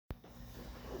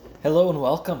Hello and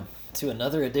welcome to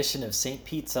another edition of St.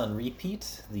 Pete's on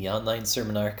Repeat, the online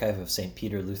sermon archive of St.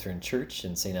 Peter Lutheran Church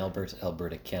in St. Albert,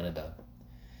 Alberta, Canada.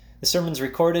 The sermon's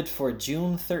recorded for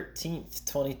June 13th,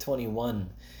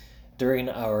 2021, during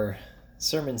our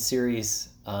sermon series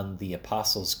on the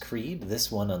Apostles' Creed,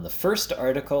 this one on the first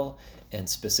article, and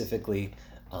specifically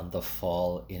on the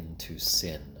fall into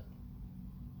sin.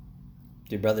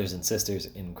 Dear brothers and sisters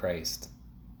in Christ,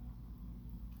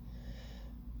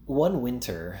 one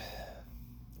winter,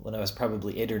 when I was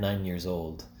probably 8 or 9 years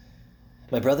old,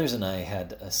 my brothers and I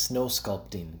had a snow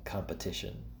sculpting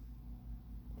competition.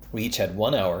 We each had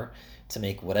 1 hour to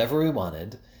make whatever we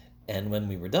wanted, and when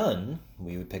we were done,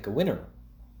 we would pick a winner.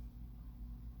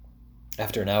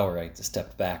 After an hour, I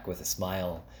stepped back with a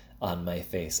smile on my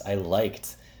face. I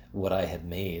liked what I had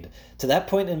made. To that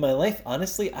point in my life,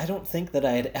 honestly, I don't think that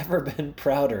I had ever been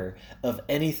prouder of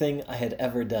anything I had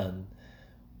ever done.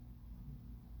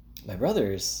 My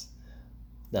brothers,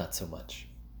 not so much.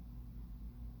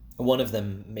 One of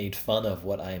them made fun of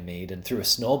what I made and threw a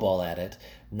snowball at it,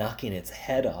 knocking its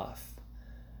head off.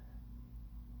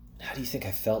 How do you think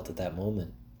I felt at that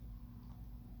moment?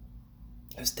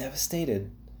 I was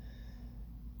devastated.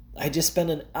 I just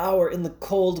spent an hour in the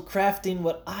cold crafting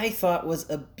what I thought was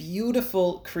a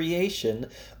beautiful creation,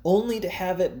 only to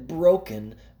have it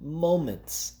broken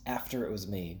moments after it was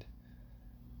made.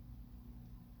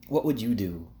 What would you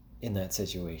do in that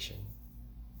situation?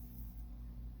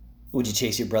 Would you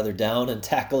chase your brother down and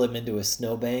tackle him into a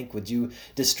snowbank? Would you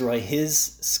destroy his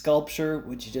sculpture?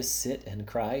 Would you just sit and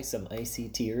cry some icy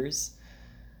tears?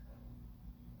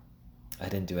 I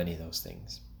didn't do any of those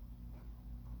things.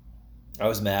 I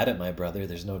was mad at my brother,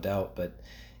 there's no doubt, but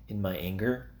in my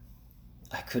anger,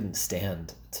 I couldn't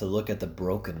stand to look at the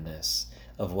brokenness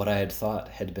of what I had thought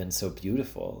had been so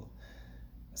beautiful,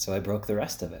 so I broke the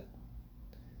rest of it.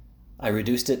 I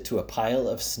reduced it to a pile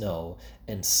of snow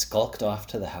and skulked off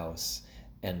to the house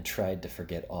and tried to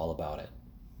forget all about it.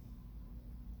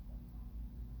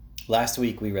 Last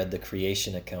week we read the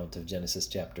creation account of Genesis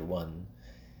chapter 1.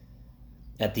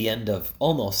 At the end of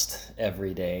almost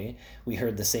every day, we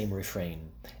heard the same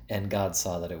refrain, and God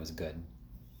saw that it was good.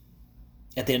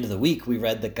 At the end of the week, we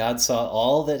read that God saw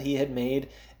all that he had made,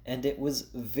 and it was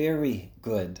very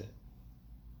good.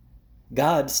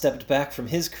 God stepped back from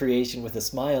his creation with a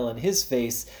smile on his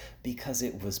face because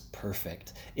it was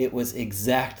perfect. It was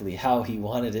exactly how he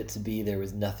wanted it to be. There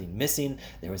was nothing missing.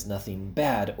 There was nothing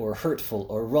bad or hurtful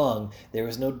or wrong. There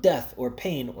was no death or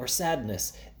pain or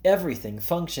sadness. Everything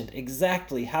functioned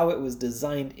exactly how it was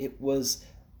designed. It was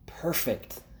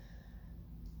perfect.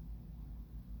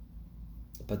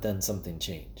 But then something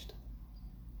changed.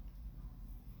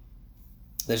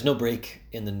 There's no break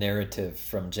in the narrative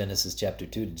from Genesis chapter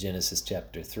 2 to Genesis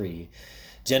chapter 3.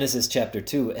 Genesis chapter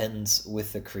 2 ends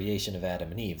with the creation of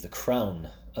Adam and Eve, the crown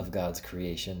of God's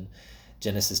creation.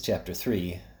 Genesis chapter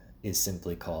 3 is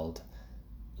simply called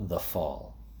the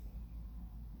fall.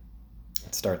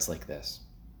 It starts like this.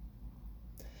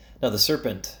 Now the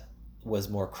serpent was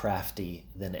more crafty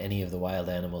than any of the wild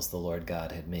animals the Lord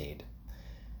God had made.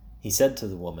 He said to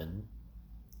the woman,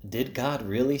 "Did God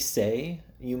really say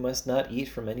you must not eat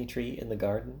from any tree in the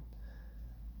garden?"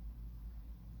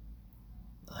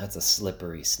 That's a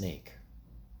slippery snake,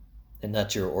 and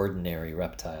not your ordinary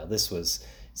reptile. This was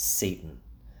Satan,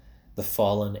 the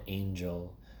fallen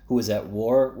angel, who was at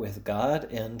war with God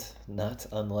and, not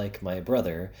unlike my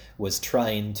brother, was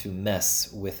trying to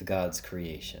mess with God's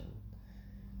creation.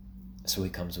 So he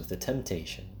comes with a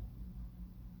temptation.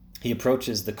 He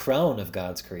approaches the crown of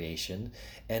God's creation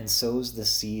and sows the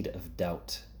seed of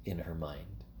doubt in her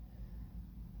mind.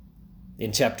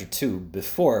 In chapter 2,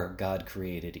 before God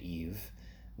created Eve,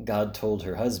 God told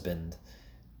her husband,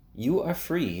 "You are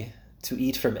free to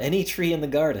eat from any tree in the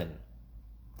garden,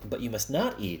 but you must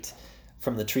not eat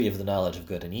from the tree of the knowledge of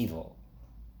good and evil.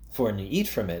 For when you eat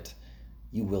from it,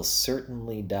 you will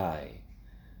certainly die."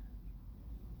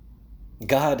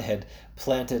 God had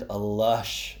planted a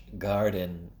lush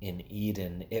garden in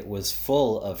Eden. It was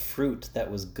full of fruit that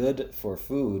was good for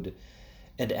food.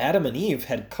 And Adam and Eve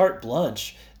had carte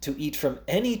blanche to eat from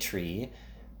any tree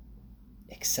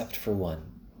except for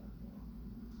one.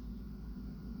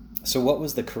 So what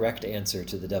was the correct answer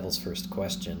to the devil's first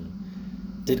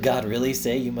question? Did God really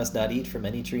say you must not eat from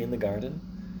any tree in the garden?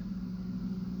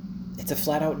 It's a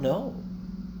flat out no.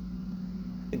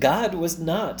 God was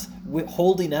not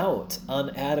holding out on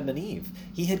Adam and Eve.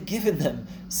 He had given them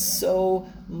so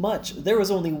much. There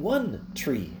was only one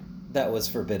tree that was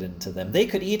forbidden to them. They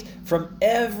could eat from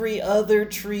every other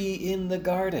tree in the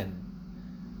garden.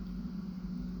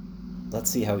 Let's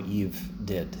see how Eve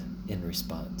did in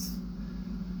response.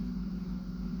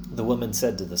 The woman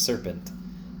said to the serpent,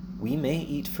 "We may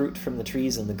eat fruit from the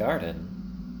trees in the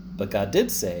garden, but God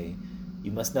did say,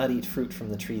 'You must not eat fruit from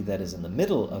the tree that is in the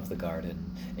middle of the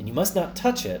garden, and you must not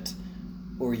touch it,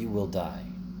 or you will die.'"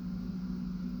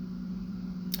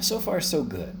 So far, so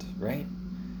good, right?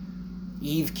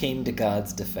 Eve came to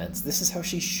God's defense. This is how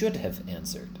she should have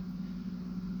answered.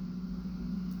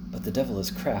 But the devil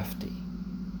is crafty.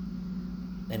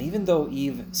 And even though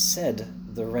Eve said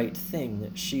the right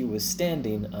thing, she was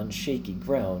standing on shaky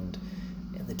ground,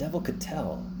 and the devil could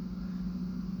tell.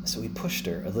 So he pushed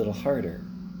her a little harder.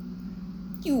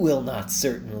 "You will not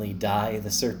certainly die,"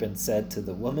 the serpent said to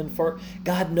the woman, "for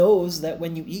God knows that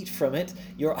when you eat from it,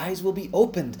 your eyes will be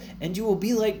opened, and you will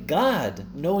be like God,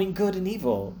 knowing good and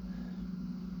evil."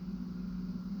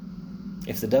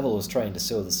 If the devil was trying to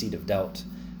sow the seed of doubt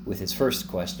with his first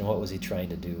question, what was he trying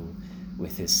to do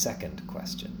with his second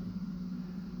question?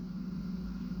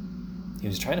 He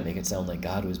was trying to make it sound like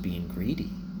God was being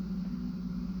greedy,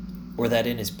 or that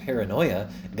in his paranoia,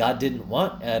 God didn't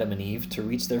want Adam and Eve to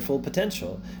reach their full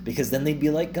potential, because then they'd be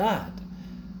like God.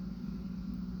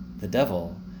 The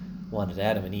devil wanted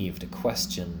Adam and Eve to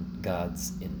question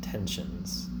God's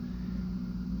intentions,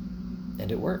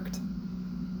 and it worked.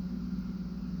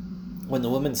 When the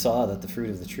woman saw that the fruit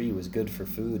of the tree was good for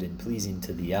food and pleasing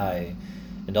to the eye,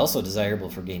 and also desirable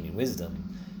for gaining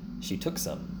wisdom, she took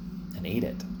some and ate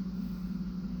it.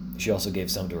 She also gave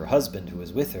some to her husband who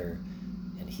was with her,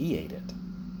 and he ate it.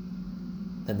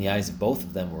 Then the eyes of both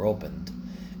of them were opened,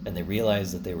 and they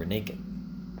realized that they were naked.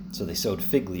 So they sewed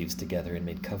fig leaves together and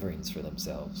made coverings for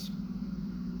themselves.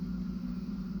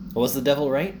 Was the devil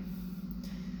right?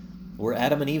 Were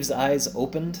Adam and Eve's eyes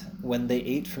opened when they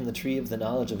ate from the tree of the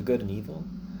knowledge of good and evil?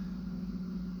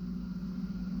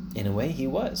 In a way, he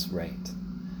was right.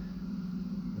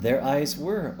 Their eyes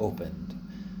were opened,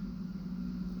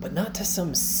 but not to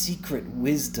some secret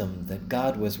wisdom that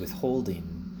God was withholding.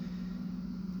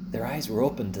 Their eyes were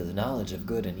opened to the knowledge of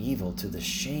good and evil, to the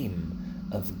shame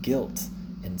of guilt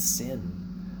and sin.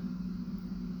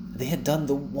 They had done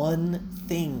the one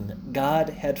thing God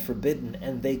had forbidden,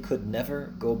 and they could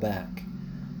never go back.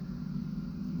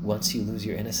 Once you lose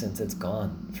your innocence, it's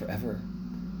gone forever.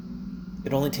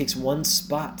 It only takes one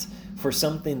spot for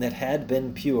something that had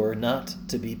been pure not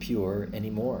to be pure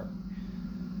anymore.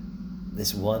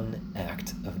 This one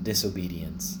act of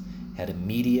disobedience had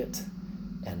immediate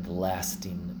and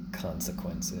lasting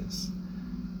consequences.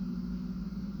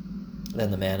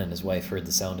 Then the man and his wife heard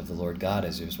the sound of the Lord God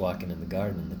as he was walking in the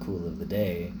garden in the cool of the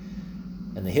day,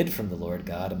 and they hid from the Lord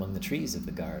God among the trees of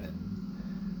the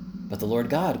garden. But the Lord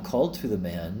God called to the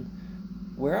man,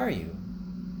 "Where are you?"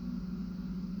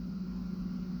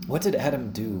 What did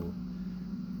Adam do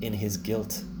in his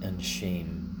guilt and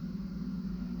shame?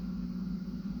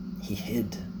 He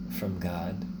hid from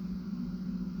God.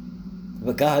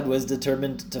 But God was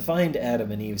determined to find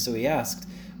Adam and Eve, so he asked,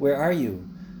 "Where are you?"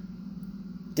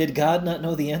 Did God not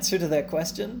know the answer to that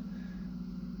question?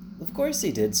 Of course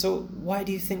he did, so why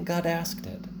do you think God asked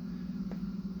it?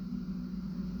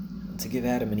 To give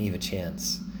Adam and Eve a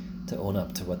chance to own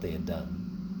up to what they had done.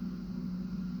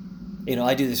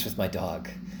 I do this with my dog.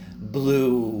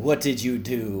 "Blue, what did you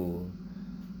do?"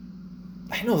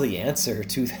 I know the answer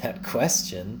to that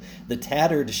question. The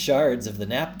tattered shards of the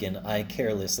napkin I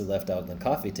carelessly left out on the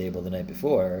coffee table the night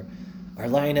before are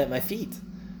lying at my feet.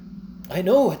 I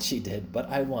know what she did, but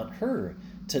I want her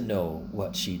to know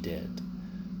what she did.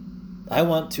 I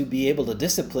want to be able to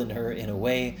discipline her in a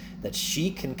way that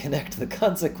she can connect the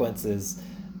consequences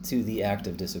to the act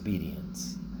of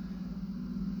disobedience.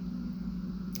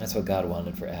 That's what God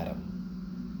wanted for Adam.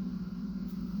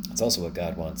 It's also what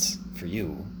God wants for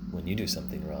you when you do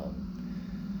something wrong.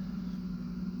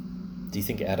 Do you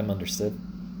think Adam understood?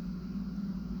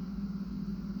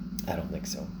 I don't think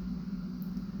so.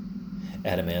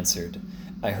 Adam answered,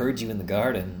 "I heard you in the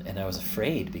garden, and I was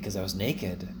afraid because I was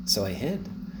naked, so I hid."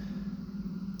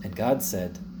 And God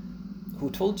said, "Who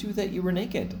told you that you were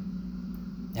naked?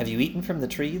 Have you eaten from the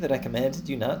tree that I commanded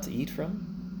you not to eat from?"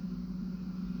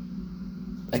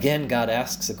 Again, God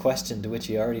asks a question to which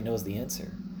he already knows the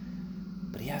answer.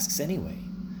 But he asks anyway,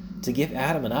 to give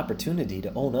Adam an opportunity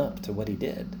to own up to what he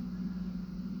did.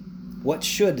 What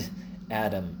should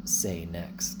Adam say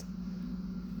next?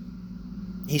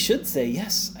 He should say,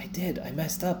 "Yes, I did. I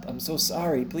messed up. I'm so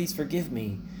sorry. Please forgive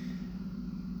me."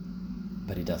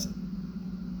 But he doesn't.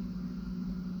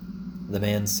 The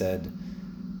man said,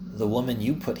 "The woman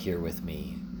you put here with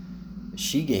me,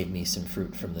 she gave me some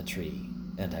fruit from the tree,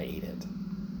 and I ate it."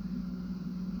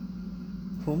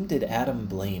 Whom did Adam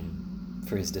blame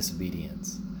for his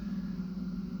disobedience?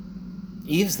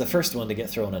 Eve's the first one to get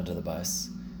thrown under the bus.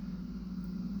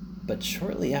 But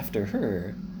shortly after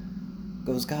her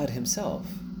goes God himself.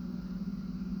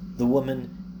 The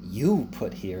woman you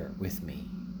put here with me.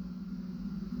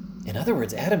 In other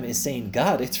words, Adam is saying,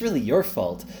 God, it's really your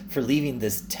fault for leaving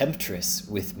this temptress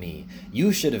with me.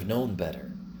 You should have known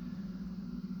better.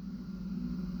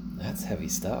 That's heavy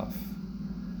stuff.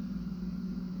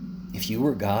 If you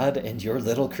were God and your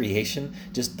little creation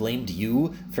just blamed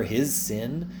you for his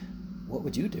sin, what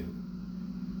would you do?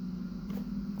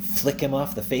 Flick him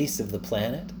off the face of the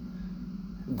planet?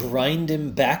 Grind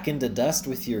him back into dust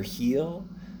with your heel?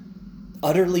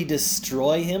 Utterly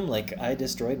destroy him like I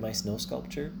destroyed my snow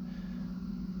sculpture?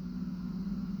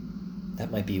 That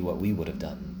might be what we would have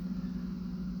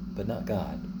done, but not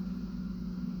God.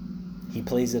 He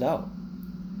plays it out.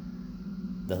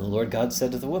 Then the Lord God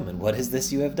said to the woman, "What is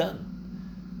this you have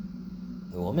done?"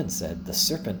 The woman said, "The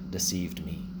serpent deceived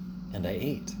me, and I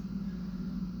ate."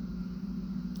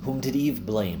 Whom did Eve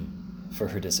blame for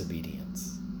her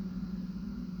disobedience?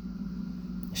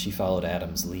 She followed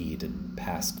Adam's lead and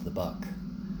passed the buck.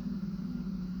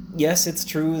 Yes, it's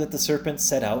true that the serpent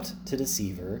set out to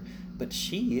deceive her, but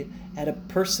she had a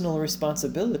personal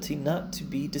responsibility not to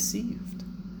be deceived.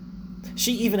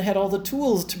 She even had all the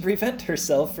tools to prevent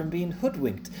herself from being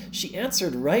hoodwinked. She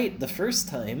answered right the first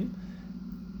time.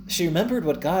 She remembered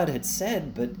what God had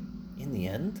said, but in the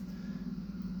end,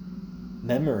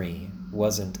 memory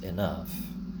wasn't enough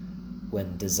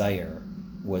when desire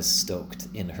was stoked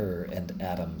in her and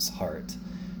Adam's heart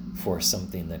for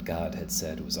something that God had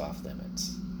said was off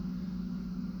limits.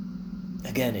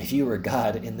 Again, if you were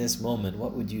God in this moment,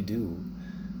 what would you do?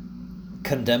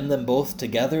 Condemn them both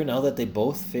together now that they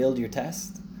both failed your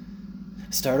test?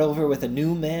 Start over with a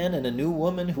new man and a new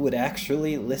woman who would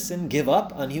actually listen, give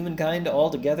up on humankind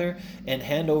altogether, and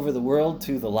hand over the world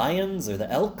to the lions or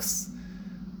the elks?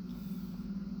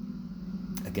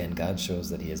 Again, God shows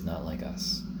that he is not like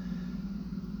us.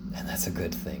 And that's a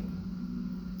good thing.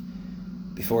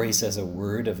 Before he says a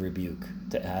word of rebuke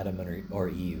to Adam or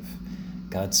Eve,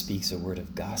 God speaks a word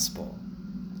of gospel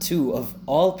to, of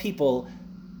all people,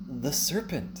 the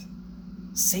serpent,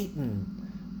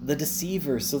 Satan, the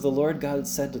deceiver. So the Lord God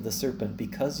said to the serpent,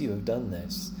 "Because you have done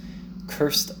this,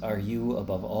 cursed are you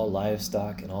above all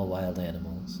livestock and all wild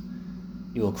animals.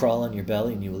 You will crawl on your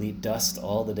belly and you will eat dust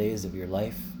all the days of your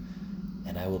life.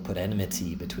 And I will put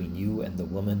enmity between you and the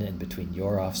woman, and between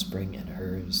your offspring and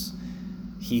hers.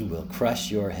 He will crush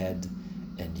your head,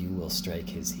 and you will strike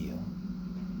his heel."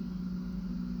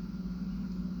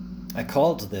 I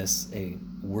called this a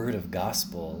word of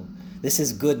gospel. This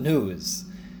is good news.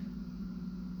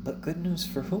 But good news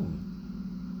for whom?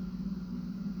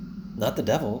 Not the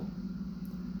devil.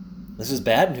 This was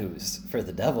bad news for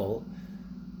the devil.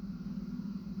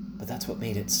 But that's what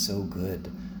made it so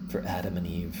good for Adam and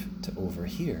Eve to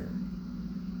overhear.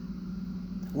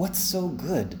 What's so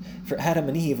good for Adam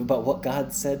and Eve about what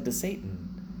God said to Satan?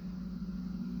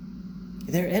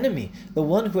 Their enemy, the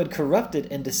one who had corrupted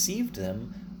and deceived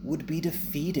them, would be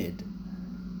defeated.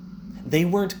 They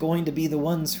weren't going to be the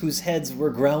ones whose heads were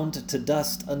ground to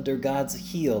dust under God's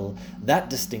heel. That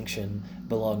distinction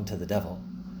belonged to the devil.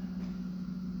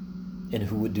 And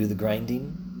who would do the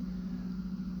grinding?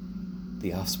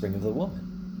 The offspring of the woman.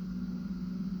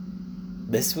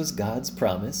 This was God's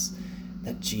promise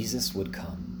that Jesus would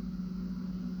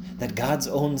come, that God's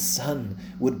own Son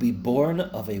would be born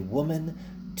of a woman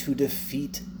to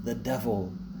defeat the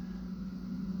devil.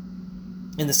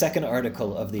 In the second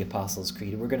article of the Apostles'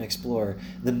 Creed, we're going to explore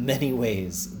the many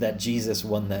ways that Jesus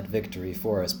won that victory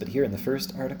for us. But here in the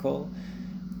first article,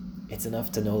 it's enough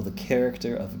to know the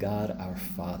character of God our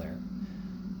Father,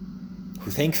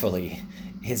 who thankfully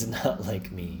is not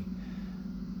like me.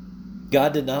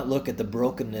 God did not look at the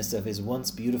brokenness of his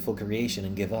once beautiful creation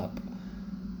and give up.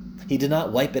 He did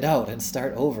not wipe it out and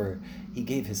start over. He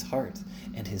gave his heart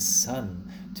and his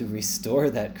Son to restore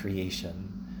that creation,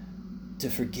 to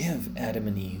forgive Adam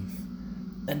and Eve,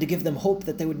 and to give them hope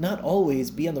that they would not always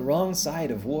be on the wrong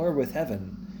side of war with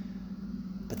heaven,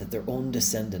 but that their own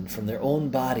descendant from their own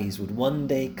bodies would one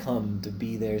day come to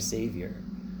be their Savior.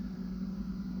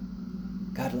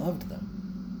 God loved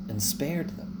them and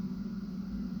spared them.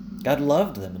 God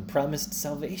loved them and promised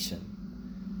salvation.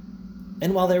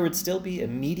 And while there would still be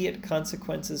immediate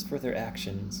consequences for their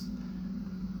actions,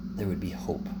 there would be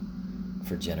hope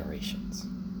for generations.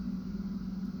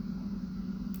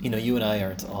 You know, you and I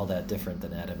aren't all that different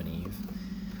than Adam and Eve.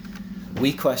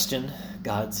 We question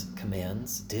God's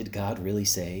commands. Did God really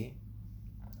say?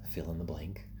 Fill in the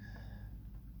blank.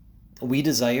 We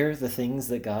desire the things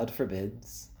that God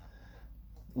forbids.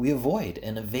 We avoid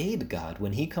and evade God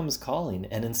when he comes calling,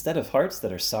 and instead of hearts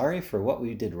that are sorry for what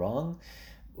we did wrong,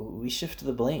 we shift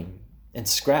the blame and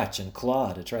scratch and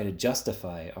claw to try to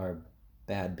justify our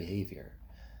bad behavior.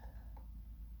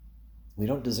 We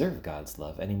don't deserve God's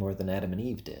love any more than Adam and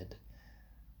Eve did.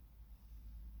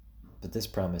 But this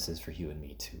promise is for you and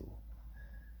me too.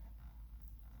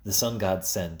 The Son God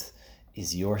sent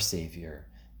is your Savior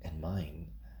and mine.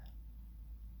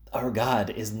 Our God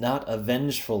is not a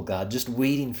vengeful God, just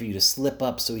waiting for you to slip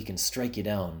up so he can strike you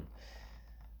down.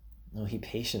 No, he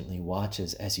patiently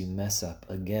watches as you mess up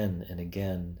again and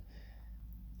again,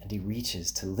 and he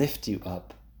reaches to lift you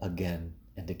up again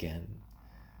and again,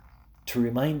 to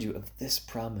remind you of this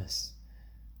promise,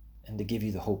 and to give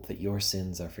you the hope that your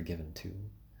sins are forgiven too.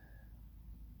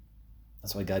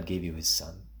 That's why God gave you his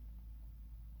Son.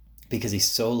 Because he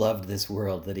so loved this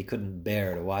world that he couldn't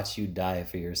bear to watch you die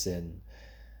for your sin.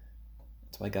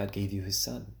 That's why God gave you his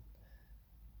Son.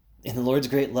 In the Lord's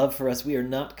great love for us, we are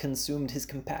not consumed. His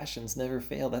compassions never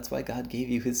fail. That's why God gave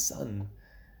you his Son.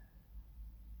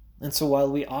 And so while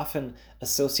we often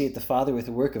associate the Father with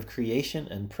the work of creation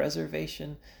and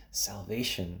preservation,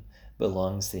 salvation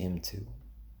belongs to him too.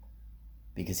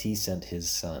 Because he sent his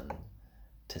Son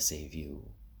to save you.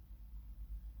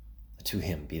 To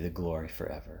him be the glory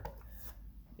forever.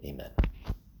 Amen.